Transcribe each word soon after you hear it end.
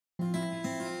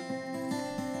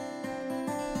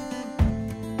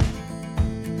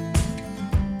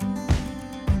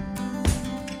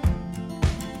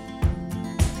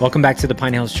Welcome back to the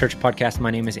Pine Hills Church podcast. My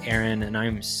name is Aaron, and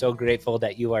I'm so grateful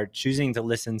that you are choosing to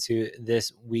listen to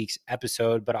this week's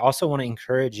episode. But I also want to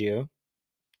encourage you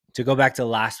to go back to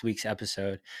last week's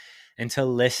episode and to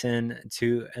listen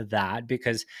to that,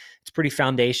 because it's pretty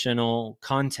foundational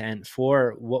content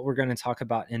for what we're going to talk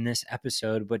about in this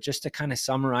episode. But just to kind of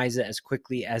summarize it as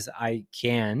quickly as I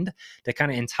can, to kind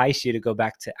of entice you to go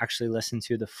back to actually listen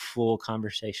to the full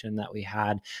conversation that we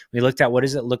had. We looked at what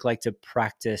does it look like to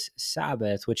practice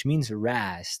Sabbath, which means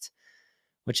rest,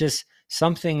 which is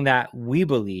something that we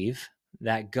believe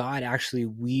that God actually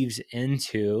weaves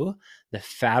into the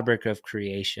fabric of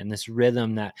creation, this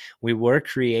rhythm that we were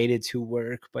created to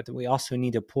work, but we also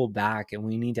need to pull back and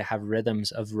we need to have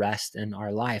rhythms of rest in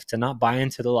our life, to not buy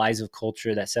into the lies of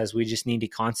culture that says we just need to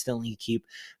constantly keep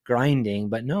grinding.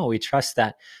 But no, we trust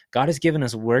that God has given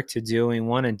us work to do, and we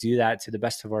want to do that to the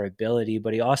best of our ability,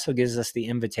 but he also gives us the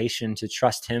invitation to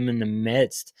trust him in the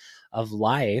midst of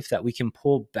life, that we can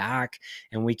pull back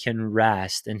and we can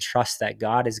rest and trust that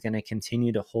God is going to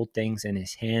continue to hold things in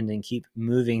his hand and keep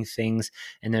moving things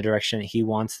in the direction that he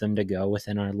wants them to go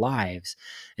within our lives.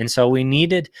 And so we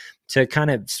needed to kind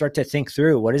of start to think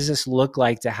through, what does this look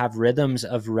like to have rhythms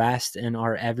of rest in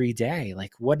our everyday?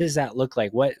 Like, what does that look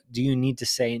like? What do you need to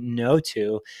say no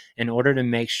to in order to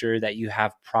make sure that you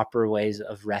have proper ways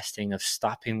of resting, of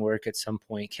stopping work at some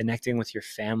point, connecting with your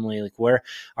family? Like, where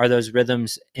are those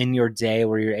rhythms in your day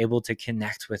where you're able to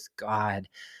connect with God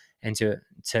and to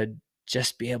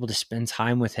just be able to spend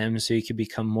time with him so you can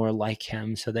become more like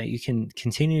him, so that you can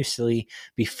continuously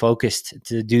be focused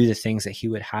to do the things that he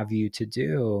would have you to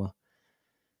do?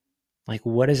 Like,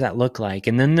 what does that look like?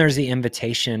 And then there's the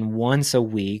invitation once a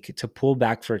week to pull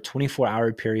back for a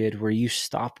 24-hour period where you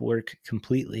stop work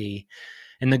completely.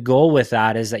 And the goal with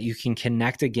that is that you can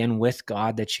connect again with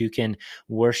God, that you can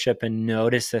worship and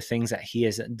notice the things that he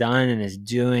has done and is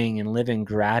doing and live in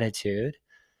gratitude.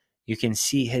 You can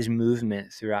see his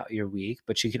movement throughout your week,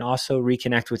 but you can also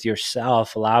reconnect with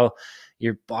yourself, allow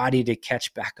your body to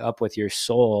catch back up with your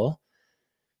soul.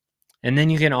 And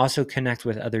then you can also connect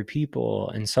with other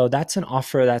people. And so that's an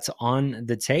offer that's on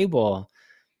the table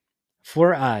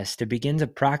for us to begin to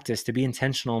practice, to be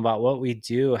intentional about what we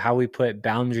do, how we put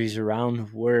boundaries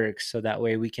around work, so that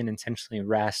way we can intentionally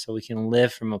rest, so we can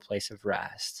live from a place of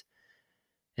rest.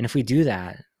 And if we do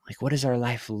that, like, what does our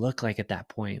life look like at that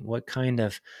point? What kind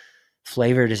of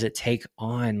flavor does it take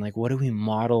on? Like, what do we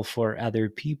model for other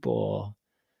people?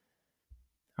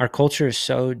 Our culture is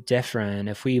so different.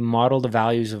 If we model the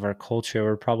values of our culture,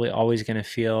 we're probably always going to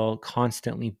feel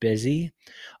constantly busy,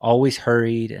 always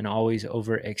hurried, and always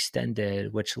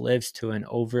overextended, which lives to an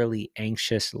overly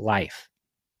anxious life.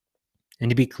 And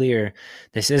to be clear,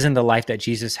 this isn't the life that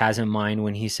Jesus has in mind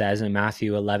when he says in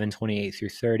Matthew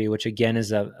 11:28-30, which again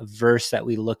is a verse that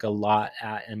we look a lot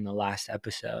at in the last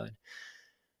episode.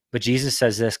 But Jesus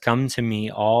says this: "Come to me,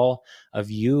 all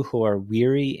of you who are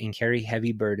weary and carry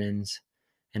heavy burdens,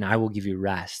 and I will give you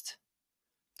rest.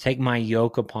 Take my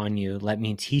yoke upon you. Let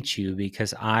me teach you,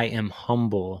 because I am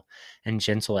humble and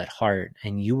gentle at heart,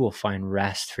 and you will find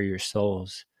rest for your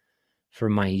souls. For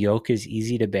my yoke is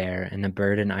easy to bear, and the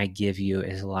burden I give you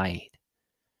is light."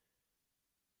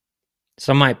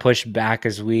 Some might push back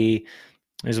as we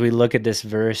look at this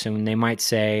verse, and they might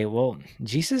say, well,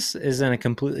 Jesus is in a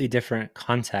completely different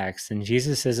context, and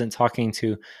Jesus isn't talking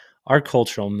to our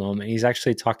cultural moment. He's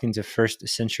actually talking to first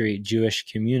century Jewish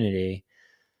community.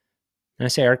 And I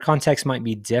say our context might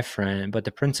be different, but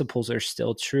the principles are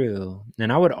still true.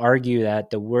 And I would argue that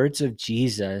the words of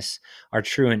Jesus are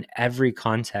true in every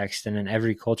context and in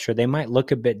every culture. They might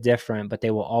look a bit different, but they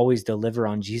will always deliver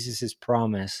on Jesus's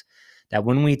promise that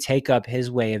when we take up his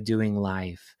way of doing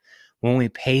life, when we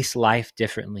pace life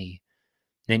differently,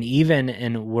 then even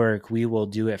in work, we will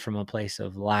do it from a place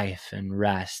of life and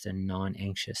rest and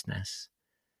non-anxiousness.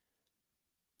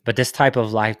 But this type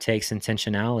of life takes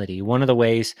intentionality. One of the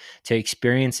ways to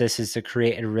experience this is to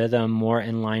create a rhythm more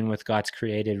in line with God's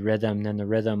created rhythm than the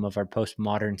rhythm of our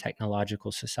postmodern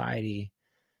technological society.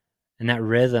 And that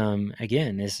rhythm,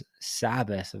 again, is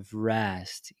Sabbath, of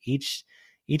rest. Each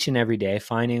and every day,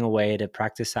 finding a way to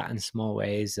practice that in small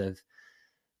ways of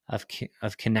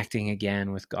connecting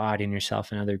again with God and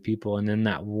yourself and other people. And then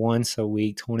that once a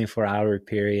week, 24-hour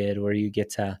period where you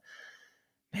get to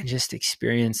just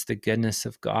experience the goodness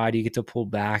of God. You get to pull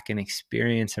back and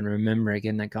experience and remember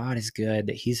again that God is good,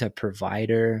 that he's a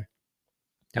provider,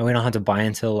 that we don't have to buy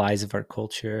into the lies of our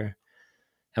culture,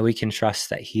 that we can trust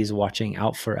that he's watching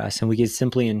out for us, and we can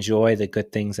simply enjoy the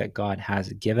good things that God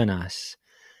has given us.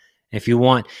 If you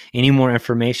want any more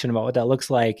information about what that looks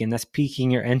like and that's piquing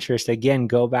your interest, again,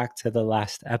 go back to the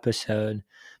last episode.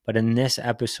 But in this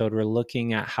episode, we're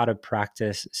looking at how to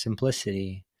practice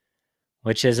simplicity,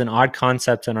 which is an odd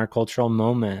concept in our cultural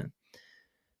moment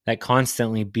that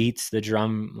constantly beats the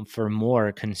drum for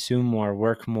more, consume more,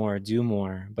 work more, do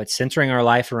more. But centering our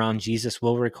life around Jesus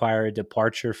will require a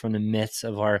departure from the myths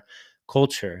of our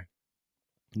culture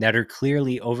that are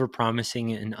clearly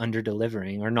overpromising and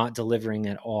underdelivering or not delivering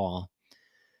at all.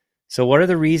 So what are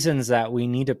the reasons that we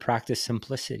need to practice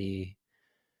simplicity?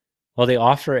 Well, the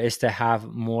offer is to have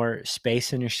more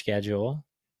space in your schedule,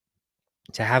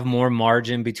 to have more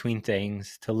margin between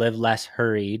things, to live less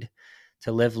hurried,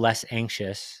 to live less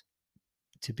anxious,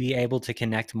 to be able to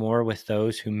connect more with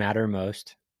those who matter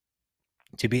most,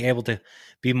 to be able to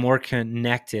be more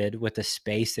connected with the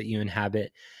space that you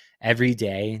inhabit every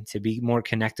day, to be more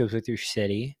connected with your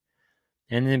city,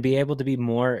 and then be able to be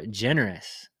more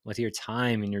generous with your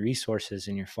time and your resources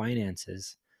and your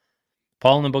finances.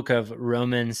 Paul in the book of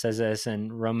Romans says this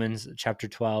in Romans chapter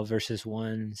 12, verses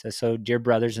 1, says, "So, dear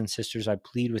brothers and sisters, I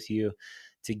plead with you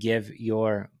to give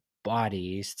your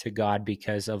bodies to God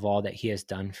because of all that he has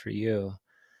done for you.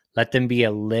 Let them be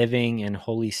a living and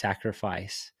holy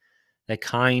sacrifice, the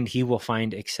kind he will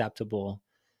find acceptable.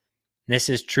 This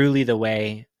is truly the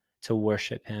way to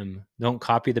worship him. Don't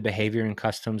copy the behavior and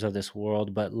customs of this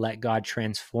world, but let God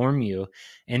transform you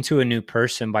into a new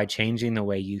person by changing the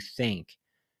way you think.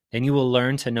 Then you will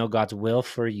learn to know God's will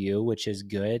for you, which is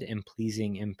good and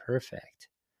pleasing and perfect."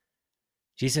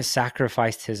 Jesus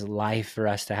sacrificed his life for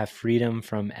us to have freedom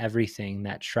from everything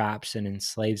that traps and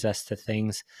enslaves us to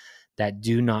things that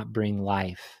do not bring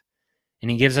life. And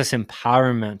he gives us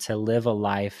empowerment to live a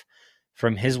life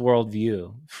from his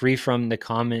worldview, free from the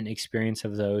common experience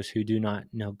of those who do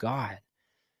not know God.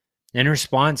 In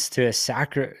response to his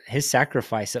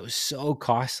sacrifice that was so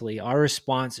costly, our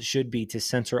response should be to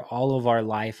center all of our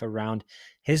life around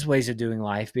his ways of doing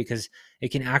life, because it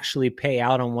can actually pay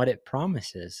out on what it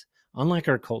promises. Unlike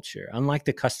our culture, unlike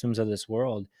the customs of this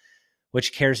world,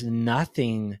 which cares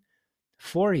nothing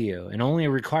for you and only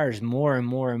requires more and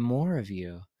more and more of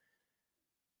you.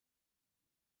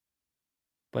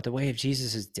 But the way of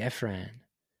Jesus is different.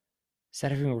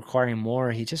 Instead of him requiring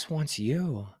more, he just wants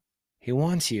you. He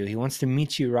wants you. He wants to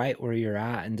meet you right where you're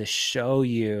at and to show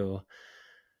you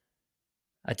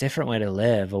a different way to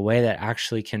live, a way that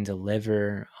actually can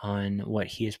deliver on what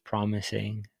he is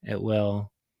promising it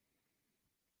will.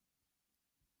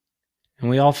 And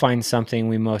we all find something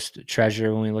we most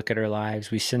treasure when we look at our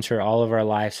lives. We center all of our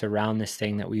lives around this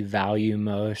thing that we value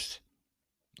most.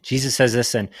 Jesus says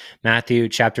this in Matthew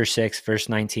chapter 6, verse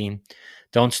 19.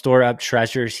 "Don't store up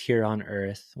treasures here on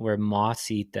earth, where moths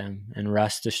eat them and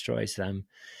rust destroys them,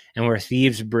 and where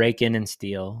thieves break in and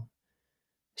steal.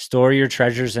 Store your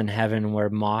treasures in heaven,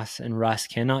 where moths and rust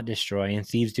cannot destroy, and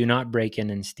thieves do not break in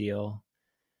and steal.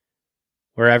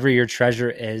 Wherever your treasure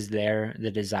is, there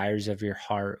the desires of your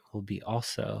heart will be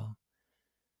also."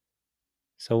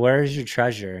 So where is your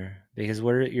treasure? Because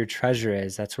where your treasure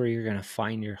is, that's where you're going to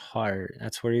find your heart.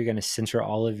 That's where you're going to center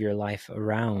all of your life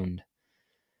around.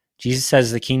 Jesus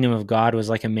says the kingdom of God was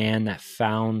like a man that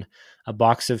found a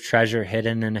box of treasure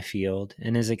hidden in a field.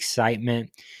 In his excitement,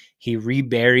 he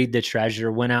reburied the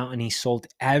treasure, went out and he sold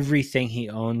everything he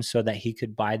owned so that he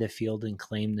could buy the field and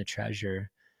claim the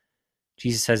treasure.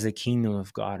 Jesus says the kingdom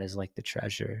of God is like the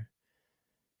treasure.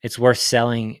 It's worth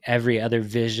selling every other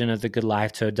vision of the good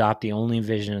life to adopt the only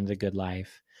vision of the good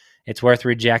life. It's worth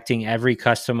rejecting every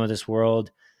custom of this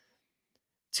world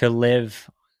to live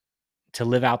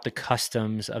out the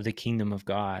customs of the kingdom of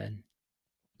God.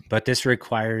 But this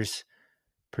requires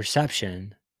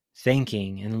perception,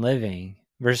 thinking, and living.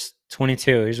 Verse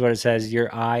 22, here's what it says.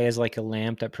 "Your eye is like a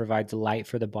lamp that provides light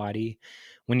for the body.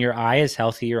 When your eye is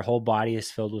healthy, your whole body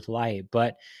is filled with light.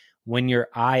 But when your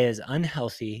eye is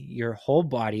unhealthy, your whole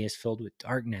body is filled with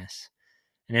darkness.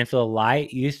 And if the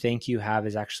light you think you have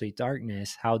is actually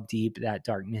darkness, how deep that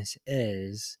darkness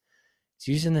is." It's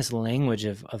using this language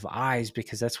of eyes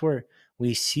because that's where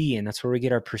we see and that's where we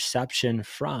get our perception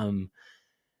from.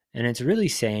 And it's really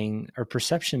saying our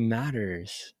perception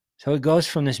matters. So it goes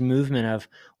from this movement of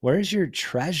where's your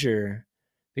treasure?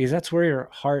 Because that's where your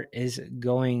heart is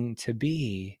going to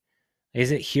be.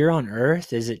 Is it here on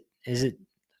earth? Is it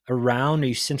around? Are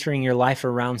you centering your life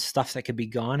around stuff that could be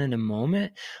gone in a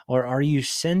moment? Or are you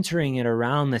centering it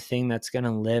around the thing that's going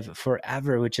to live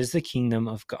forever, which is the kingdom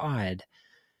of God?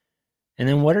 And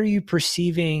then what are you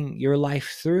perceiving your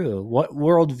life through? What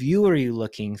worldview are you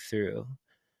looking through?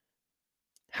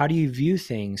 How do you view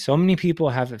things? So many people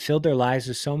have filled their lives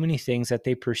with so many things that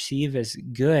they perceive as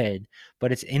good,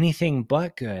 but it's anything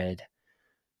but good.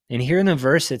 And here in the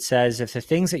verse, it says, if the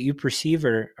things that you perceive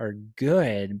are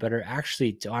good, but are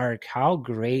actually dark, how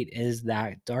great is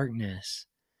that darkness?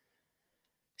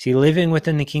 See, living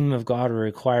within the kingdom of God will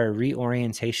require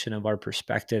reorientation of our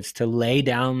perspectives to lay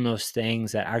down those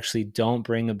things that actually don't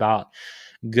bring about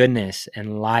goodness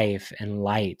and life and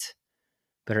light,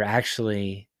 but are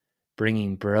actually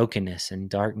bringing brokenness and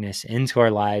darkness into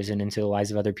our lives and into the lives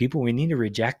of other people. We need to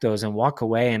reject those and walk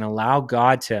away and allow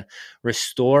God to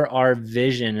restore our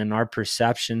vision and our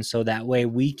perception, so that way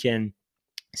we can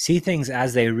see things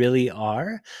as they really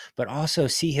are, but also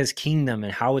see his kingdom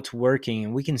and how it's working.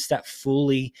 And we can step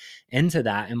fully into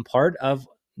that. And part of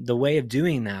the way of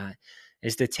doing that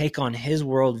is to take on his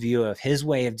worldview of his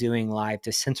way of doing life,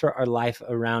 to center our life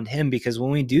around him. Because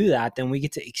when we do that, then we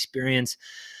get to experience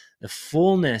the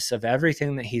fullness of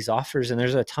everything that he offers. And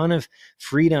there's a ton of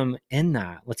freedom in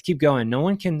that. Let's keep going. No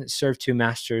one can serve two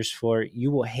masters, for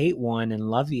you will hate one and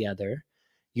love the other.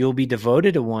 You will be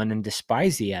devoted to one and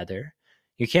despise the other.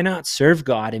 You cannot serve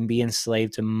God and be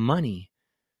enslaved to money.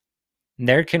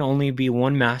 There can only be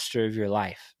one master of your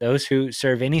life. Those who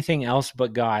serve anything else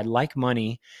but God, like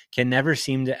money, can never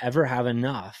seem to ever have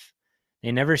enough.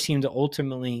 They never seem to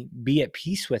ultimately be at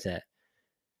peace with it.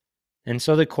 And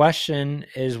so the question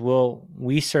is, will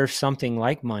we serve something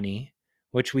like money,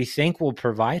 which we think will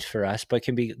provide for us, but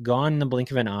can be gone in the blink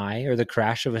of an eye or the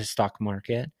crash of a stock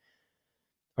market?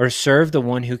 Or serve the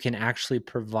one who can actually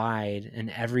provide in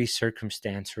every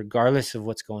circumstance, regardless of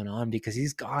what's going on, because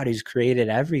he's God who's created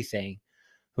everything,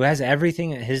 who has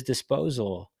everything at his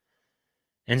disposal.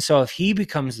 And so if he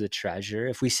becomes the treasure,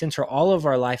 if we center all of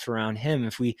our life around him,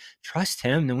 if we trust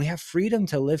him, then we have freedom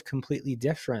to live completely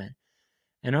different.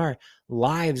 And our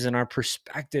lives and our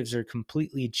perspectives are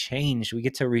completely changed. We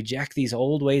get to reject these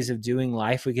old ways of doing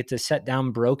life. We get to set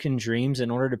down broken dreams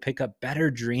in order to pick up better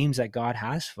dreams that God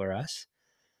has for us.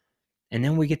 And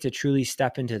then we get to truly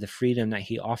step into the freedom that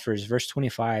he offers. Verse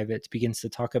 25, it begins to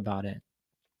talk about it.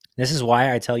 This is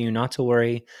why I tell you not to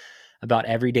worry about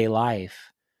everyday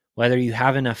life, whether you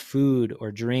have enough food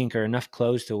or drink or enough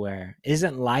clothes to wear.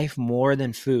 Isn't life more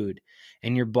than food,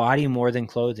 and your body more than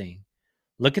clothing?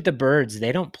 Look at the birds.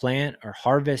 They don't plant or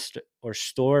harvest or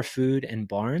store food in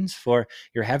barns, for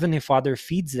your heavenly Father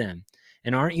feeds them.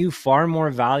 And aren't you far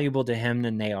more valuable to him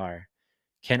than they are?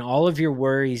 Can all of your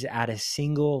worries add a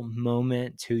single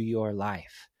moment to your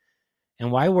life?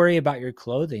 And why worry about your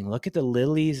clothing? Look at the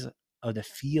lilies of the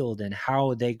field and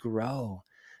how they grow.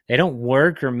 They don't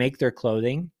work or make their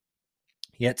clothing.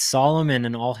 Yet Solomon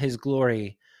in all his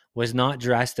glory was not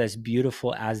dressed as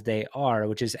beautiful as they are,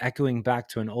 which is echoing back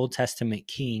to an Old Testament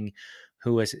king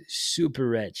who was super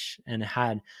rich and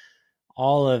had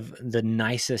all of the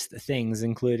nicest things,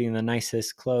 including the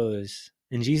nicest clothes.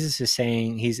 And Jesus is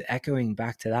saying, he's echoing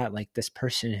back to that, like this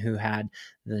person who had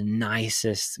the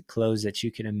nicest clothes that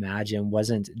you can imagine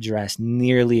wasn't dressed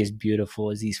nearly as beautiful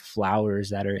as these flowers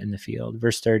that are in the field.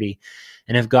 Verse 30,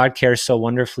 and if God cares so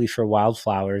wonderfully for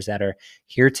wildflowers that are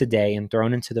here today and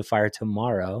thrown into the fire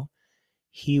tomorrow,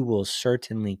 he will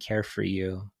certainly care for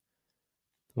you.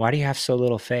 Why do you have so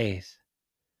little faith?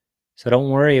 So don't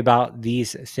worry about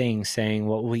these things, saying,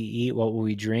 what will we eat? What will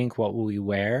we drink? What will we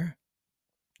wear?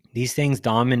 These things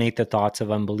dominate the thoughts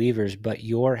of unbelievers, but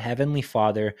your heavenly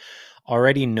Father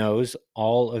already knows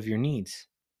all of your needs.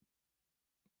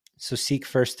 So seek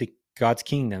first God's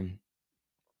kingdom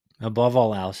above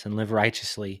all else and live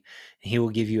righteously, and he will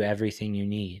give you everything you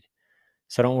need.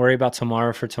 So don't worry about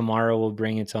tomorrow, for tomorrow will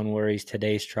bring its own worries.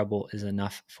 Today's trouble is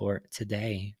enough for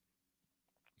today.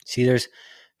 See, there's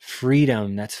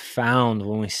freedom that's found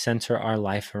when we center our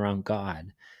life around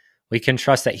God. We can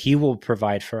trust that he will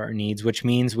provide for our needs, which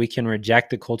means we can reject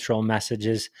the cultural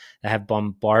messages that have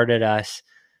bombarded us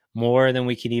more than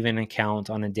we could even account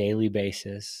on a daily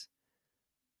basis.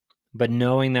 But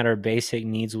knowing that our basic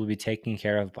needs will be taken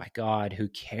care of by God, who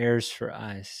cares for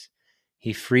us,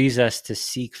 he frees us to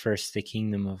seek first the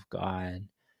kingdom of God,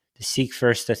 to seek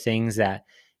first the things that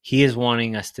he is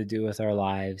wanting us to do with our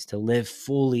lives, to live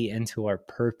fully into our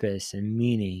purpose and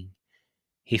meaning.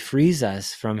 He frees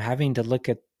us from having to look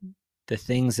at the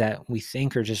things that we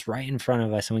think are just right in front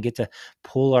of us, and we get to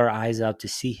pull our eyes up to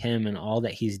see him and all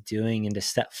that he's doing, and to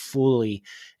step fully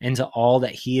into all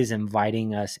that he is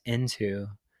inviting us into.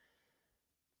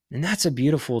 And that's a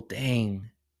beautiful thing.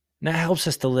 And that helps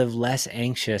us to live less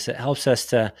anxious. It helps us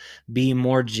to be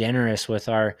more generous with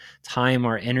our time,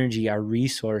 our energy, our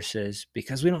resources,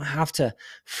 because we don't have to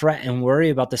fret and worry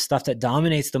about the stuff that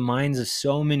dominates the minds of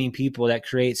so many people, that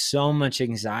creates so much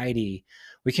anxiety.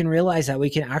 We can realize that we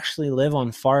can actually live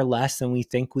on far less than we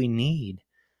think we need.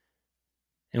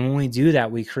 And when we do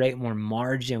that, we create more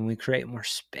margin, we create more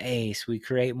space, we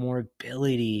create more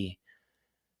ability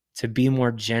to be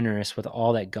more generous with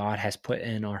all that God has put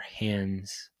in our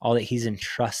hands, all that He's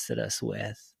entrusted us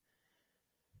with.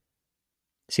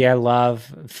 See, I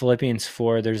love Philippians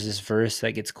 4. There's this verse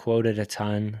that gets quoted a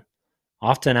ton,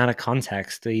 often out of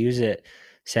context. They use it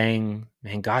saying,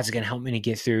 man, God's going to help me to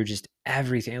get through just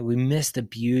everything. We miss the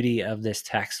beauty of this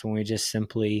text when we just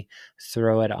simply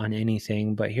throw it on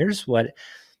anything. But here's what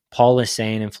Paul is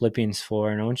saying in Philippians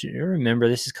 4, and I want you to remember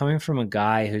this is coming from a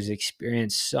guy who's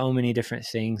experienced so many different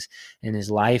things in his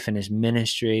life and his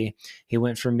ministry. He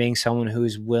went from being someone who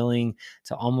is willing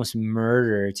to almost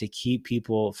murder to keep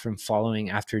people from following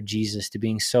after Jesus, to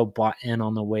being so bought in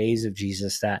on the ways of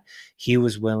Jesus that he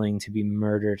was willing to be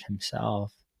murdered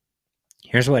himself.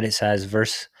 Here's what it says,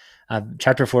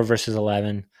 chapter 4, verses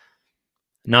 11.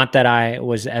 Not that I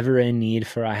was ever in need,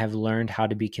 for I have learned how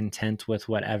to be content with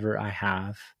whatever I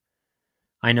have.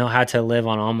 I know how to live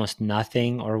on almost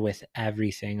nothing or with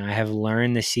everything. I have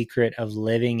learned the secret of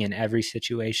living in every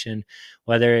situation,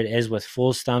 whether it is with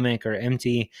full stomach or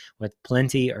empty, with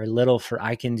plenty or little, for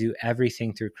I can do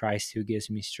everything through Christ who gives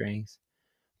me strength.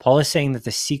 Paul is saying that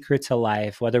the secret to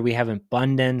life, whether we have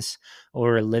abundance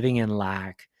or are living in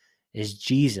lack, is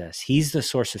Jesus. He's the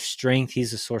source of strength.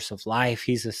 He's the source of life.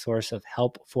 He's the source of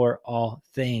help for all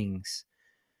things.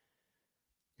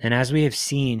 And as we have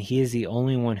seen, He is the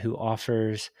only one who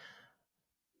offers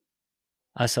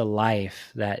us a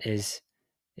life that is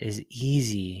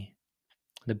easy.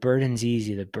 The burden's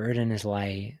easy. The burden is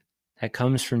light. That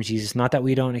comes from Jesus. Not that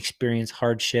we don't experience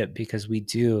hardship, because we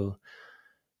do,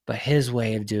 but His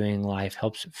way of doing life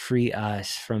helps free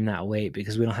us from that weight,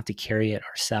 because we don't have to carry it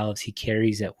ourselves. He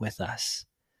carries it with us.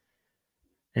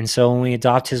 And so when we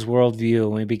adopt His worldview,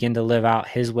 when we begin to live out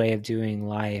His way of doing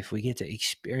life, we get to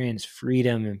experience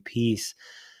freedom and peace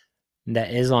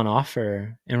that is on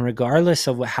offer. And regardless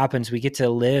of what happens, we get to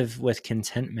live with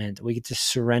contentment. We get to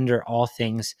surrender all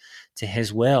things to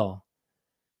His will.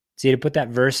 See, to put that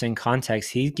verse in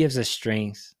context, He gives us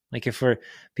strength. Like if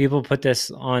people put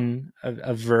this on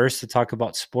a verse to talk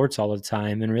about sports all the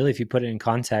time, and really if you put it in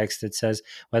context, it says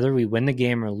whether we win the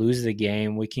game or lose the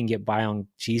game, we can get by on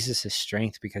Jesus'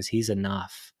 strength because He's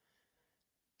enough.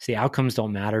 See, outcomes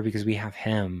don't matter because we have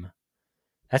Him.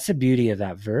 That's the beauty of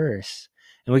that verse.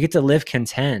 And we get to live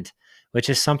content, which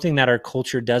is something that our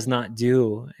culture does not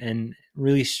do and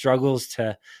really struggles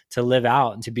to live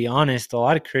out. And to be honest, a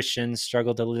lot of Christians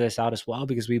struggle to live this out as well,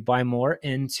 because we buy more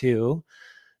into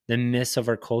the myths of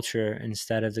our culture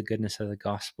instead of the goodness of the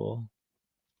gospel.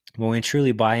 When we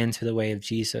truly buy into the way of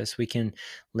Jesus, we can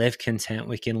live content,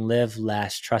 we can live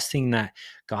less, trusting that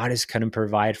God is going to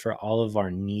provide for all of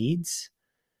our needs.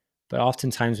 But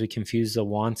oftentimes we confuse the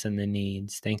wants and the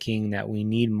needs, thinking that we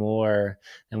need more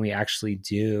than we actually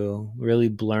do, really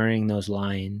blurring those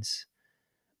lines.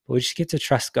 But we just get to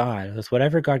trust God. With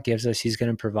whatever God gives us, He's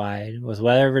going to provide. With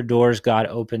whatever doors God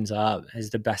opens up is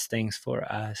the best things for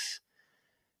us.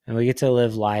 And we get to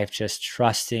live life just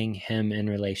trusting Him in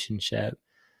relationship.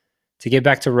 To get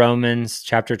back to Romans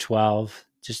chapter 12,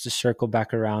 just to circle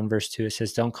back around verse 2, it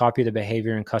says, don't copy the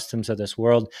behavior and customs of this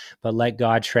world, but let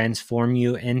God transform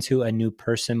you into a new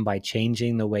person by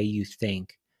changing the way you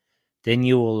think. Then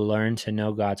you will learn to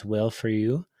know God's will for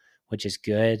you, which is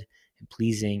good and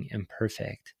pleasing and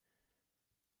perfect.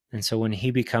 And so when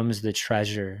He becomes the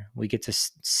treasure, we get to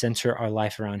center our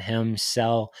life around Him,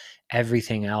 sell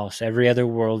everything else, every other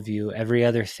worldview, every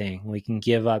other thing. We can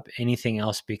give up anything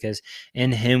else, because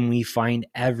in Him we find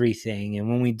everything. And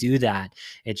when we do that,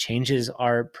 it changes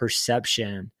our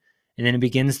perception. And then it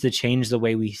begins to change the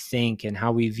way we think and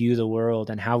how we view the world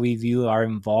and how we view our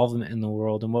involvement in the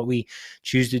world and what we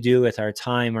choose to do with our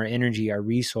time, our energy, our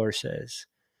resources.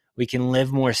 We can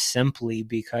live more simply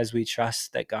because we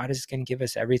trust that God is going to give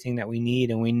us everything that we need.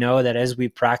 And we know that as we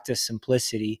practice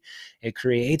simplicity, it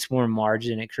creates more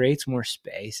margin, it creates more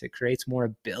space, it creates more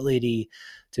ability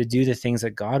to do the things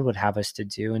that God would have us to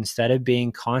do, instead of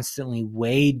being constantly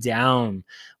weighed down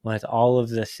with all of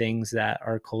the things that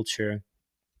our culture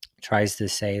tries to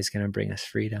say is going to bring us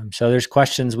freedom. So there's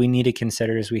questions we need to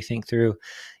consider as we think through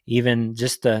even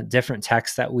just the different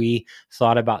texts that we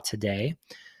thought about today.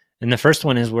 And the first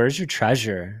one is, where's your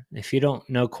treasure? If you don't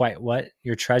know quite what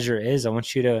your treasure is, I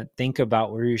want you to think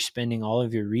about where you're spending all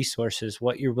of your resources,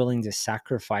 what you're willing to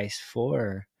sacrifice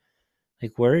for.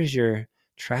 Like, where is your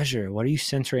treasure? What are you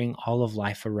centering all of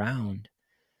life around?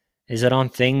 Is it on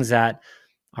things that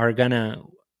are going to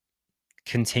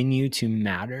continue to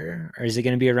matter? Or is it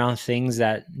going to be around things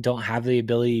that don't have the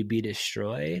ability to be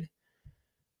destroyed?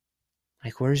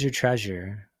 Like, where's your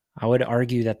treasure? I would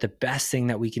argue that the best thing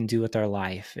that we can do with our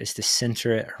life is to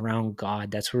center it around God.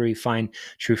 That's where we find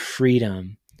true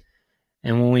freedom.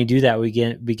 And when we do that, we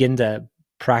begin to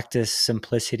practice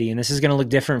simplicity. And this is going to look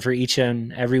different for each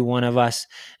and every one of us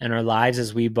in our lives,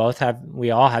 as we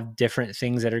all have different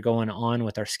things that are going on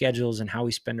with our schedules and how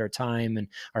we spend our time, and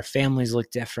our families look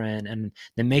different, and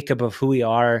the makeup of who we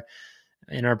are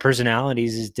and our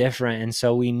personalities is different. And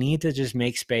so we need to just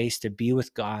make space to be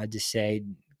with God, to say,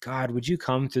 God, would you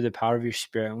come through the power of your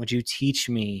Spirit? Would you teach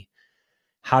me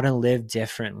how to live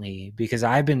differently? Because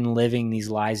I've been living these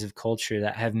lies of culture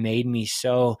that have made me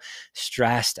so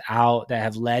stressed out, that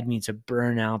have led me to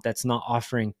burnout, that's not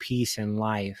offering peace in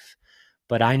life.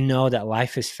 But I know that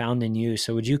life is found in you.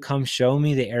 So would you come show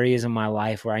me the areas of my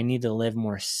life where I need to live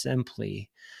more simply,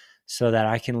 so that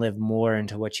I can live more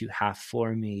into what you have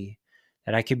for me,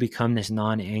 that I could become this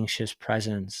non-anxious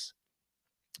presence.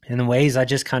 And the ways I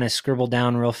just kind of scribbled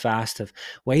down real fast of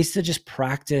ways to just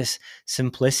practice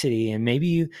simplicity. And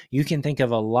maybe you can think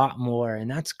of a lot more, and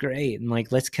that's great. And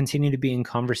like, let's continue to be in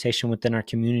conversation within our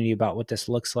community about what this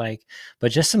looks like.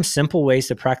 But just some simple ways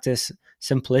to practice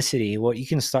simplicity, what you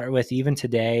can start with even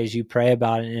today as you pray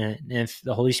about it. And if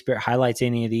the Holy Spirit highlights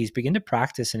any of these, begin to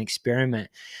practice and experiment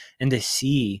and to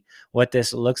see what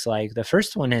this looks like. The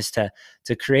first one is to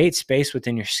create space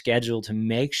within your schedule to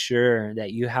make sure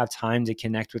that you have time to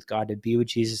connect with God, to be with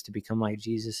Jesus, to become like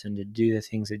Jesus, and to do the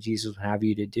things that Jesus would have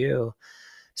you to do.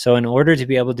 So in order to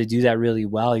be able to do that really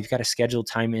well, you've got to schedule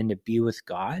time in to be with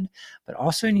God, but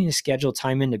also you need to schedule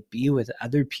time in to be with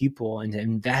other people and to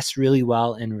invest really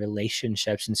well in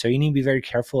relationships. And so you need to be very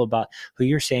careful about who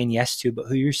you're saying yes to, but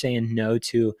who you're saying no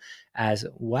to as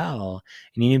well.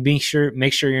 And you need to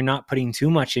make sure you're not putting too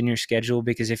much in your schedule,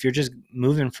 because if you're just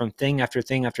moving from thing after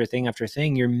thing after thing after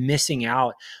thing, you're missing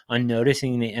out on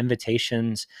noticing the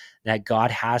invitations that God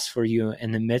has for you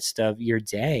in the midst of your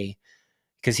day,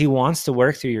 because he wants to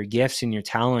work through your gifts and your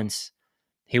talents.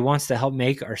 He wants to help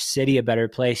make our city a better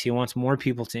place. He wants more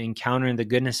people to encounter the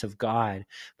goodness of God.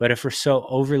 But if we're so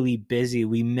overly busy,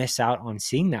 we miss out on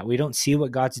seeing that. We don't see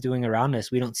what God's doing around us.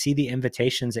 We don't see the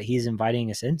invitations that he's inviting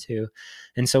us into.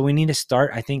 And so we need to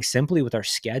start, I think, simply with our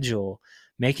schedule,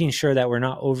 making sure that we're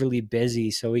not overly busy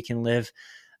so we can live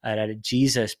at a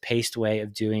Jesus-paced way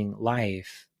of doing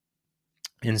life.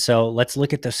 And so let's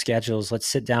look at those schedules. Let's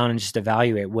sit down and just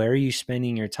evaluate, where are you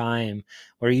spending your time?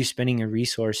 Where are you spending your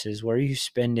resources? Where are you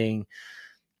spending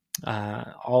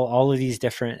all of these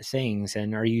different things?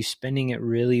 And are you spending it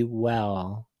really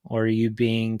well? Or are you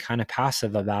being kind of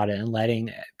passive about it and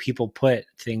letting people put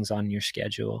things on your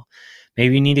schedule?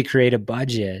 Maybe you need to create a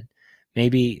budget.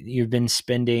 Maybe you've been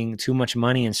spending too much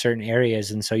money in certain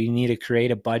areas, and so you need to create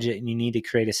a budget, and you need to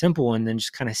create a simple one, then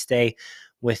just kind of stay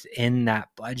within that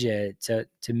budget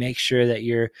to make sure that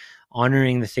you're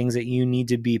honoring the things that you need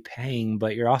to be paying,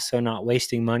 but you're also not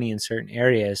wasting money in certain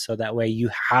areas. So that way you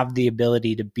have the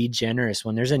ability to be generous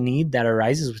when there's a need that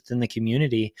arises within the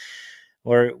community,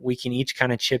 or we can each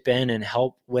kind of chip in and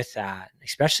help with that,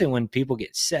 especially when people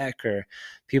get sick or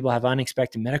people have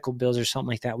unexpected medical bills or something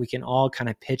like that. We can all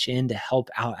kind of pitch in to help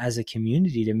out as a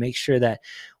community to make sure that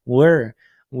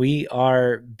we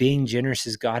are being generous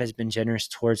as God has been generous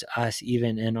towards us,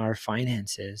 even in our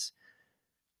finances.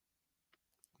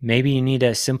 Maybe you need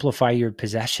to simplify your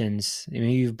possessions.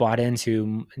 Maybe you've bought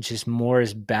into just more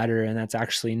is better, and that's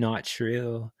actually not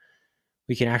true.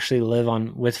 We can actually live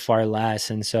on with far less.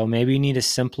 And so maybe you need to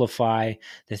simplify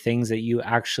the things that you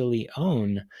actually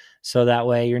own, so that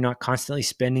way you're not constantly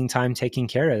spending time taking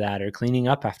care of that or cleaning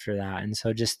up after that. And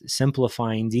so just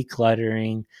simplifying,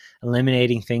 decluttering,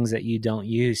 eliminating things that you don't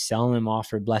use, selling them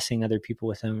off, or blessing other people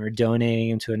with them, or donating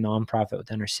them to a nonprofit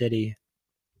within our city.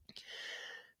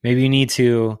 Maybe you need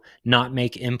to not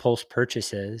make impulse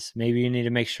purchases. Maybe you need to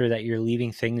make sure that you're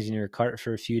leaving things in your cart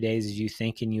for a few days as you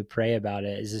think and you pray about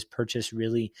it. Is this purchase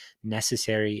really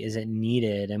necessary? Is it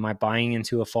needed? Am I buying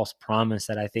into a false promise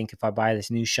that I think if I buy this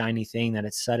new shiny thing that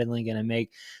it's suddenly going to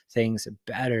make things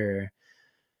better?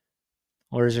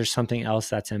 Or is there something else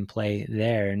that's in play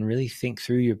there? And really think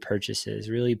through your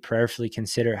purchases. Really prayerfully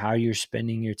consider how you're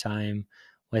spending your time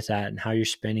with that and how you're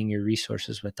spending your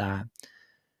resources with that.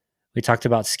 We talked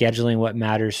about scheduling what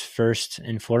matters first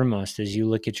and foremost. As you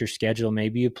look at your schedule,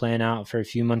 maybe you plan out for a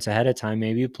few months ahead of time.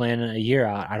 Maybe you plan a year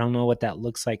out. I don't know what that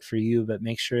looks like for you, but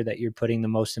make sure that you're putting the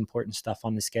most important stuff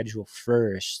on the schedule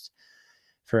first.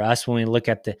 For us, when we look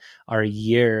at our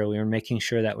year, we are making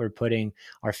sure that we're putting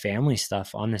our family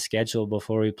stuff on the schedule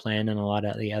before we plan on a lot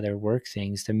of the other work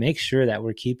things, to make sure that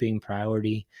we're keeping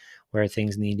priority where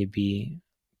things need to be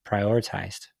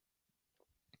prioritized.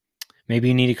 Maybe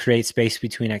you need to create space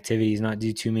between activities, not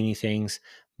do too many things,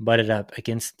 butted up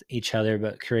against each other,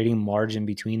 but creating margin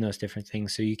between those different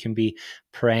things. So you can be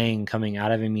praying coming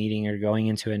out of a meeting or going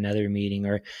into another meeting,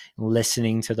 or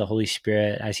listening to the Holy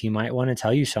Spirit as he might want to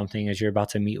tell you something as you're about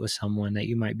to meet with someone, that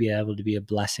you might be able to be a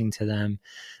blessing to them.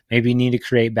 Maybe you need to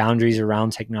create boundaries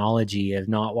around technology of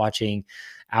not watching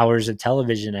hours of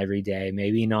television every day,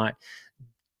 maybe not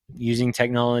using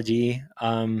technology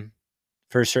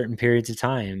for certain periods of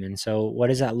time. And so what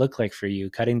does that look like for you?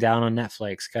 Cutting down on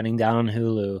Netflix, cutting down on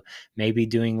Hulu, maybe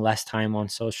doing less time on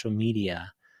social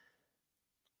media.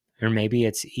 Or maybe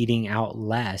it's eating out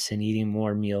less and eating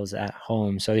more meals at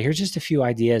home. So here's just a few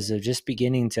ideas of just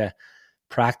beginning to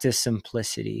practice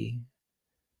simplicity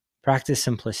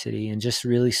in just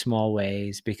really small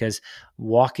ways, because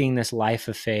walking this life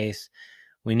of faith,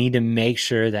 we need to make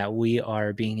sure that we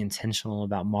are being intentional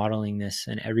about modeling this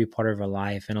in every part of our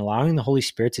life and allowing the Holy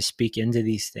Spirit to speak into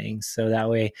these things, so that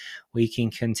way we can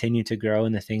continue to grow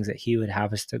in the things that he would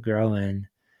have us to grow in.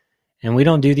 And we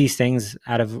don't do these things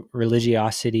out of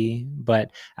religiosity,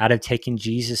 but out of taking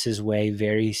Jesus's way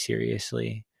very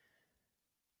seriously,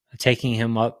 taking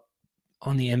him up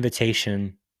on the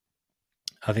invitation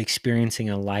of experiencing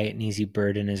a light and easy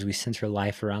burden as we center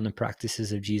life around the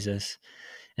practices of Jesus.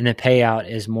 And the payout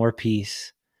is more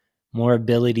peace, more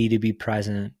ability to be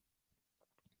present,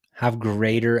 have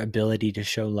greater ability to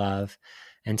show love,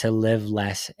 and to live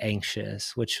less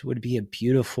anxious, which would be a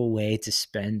beautiful way to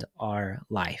spend our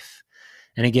life.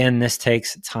 And again, this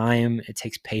takes time, it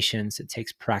takes patience, it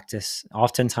takes practice.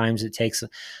 Oftentimes it takes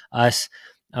us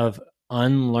of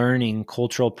unlearning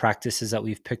cultural practices that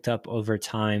we've picked up over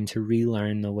time to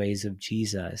relearn the ways of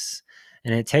Jesus.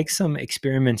 And it takes some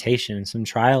experimentation, some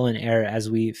trial and error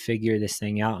as we figure this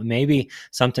thing out. Maybe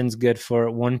something's good for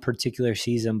one particular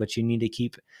season, but you need to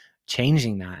keep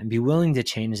changing that and be willing to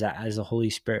change that as the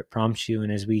Holy Spirit prompts you.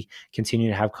 And as we continue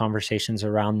to have conversations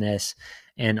around this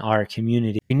in our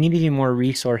community, we need to do more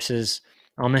resources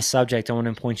on this subject. I want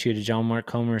to point you to John Mark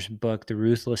Comer's book, The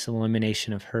Ruthless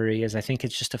Elimination of Hurry, as I think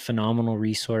it's just a phenomenal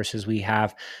resource as we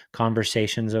have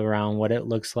conversations around what it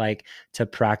looks like to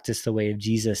practice the way of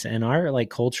Jesus in our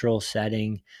cultural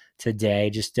setting today,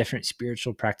 just different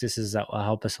spiritual practices that will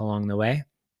help us along the way.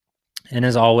 And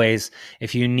as always,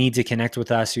 if you need to connect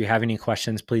with us, or you have any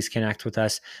questions, please connect with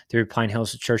us through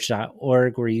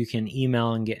pinehillschurch.org, where you can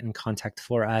email and get in contact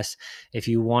for us. If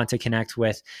you want to connect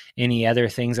with any other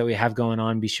things that we have going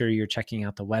on, be sure you're checking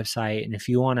out the website. And if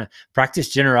you want to practice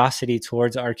generosity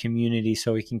towards our community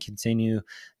so we can continue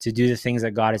to do the things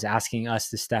that God is asking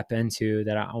us to step into,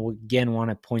 that I again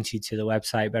want to point you to the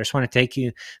website. But I just want to thank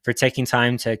you for taking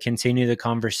time to continue the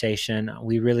conversation.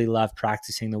 We really love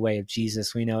practicing the way of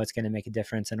Jesus. We know it's going to make a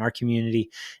difference in our community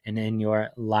and in your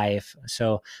life.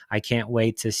 So I can't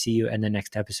wait to see you in the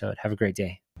next episode. Have a great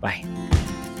day.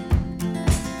 Bye.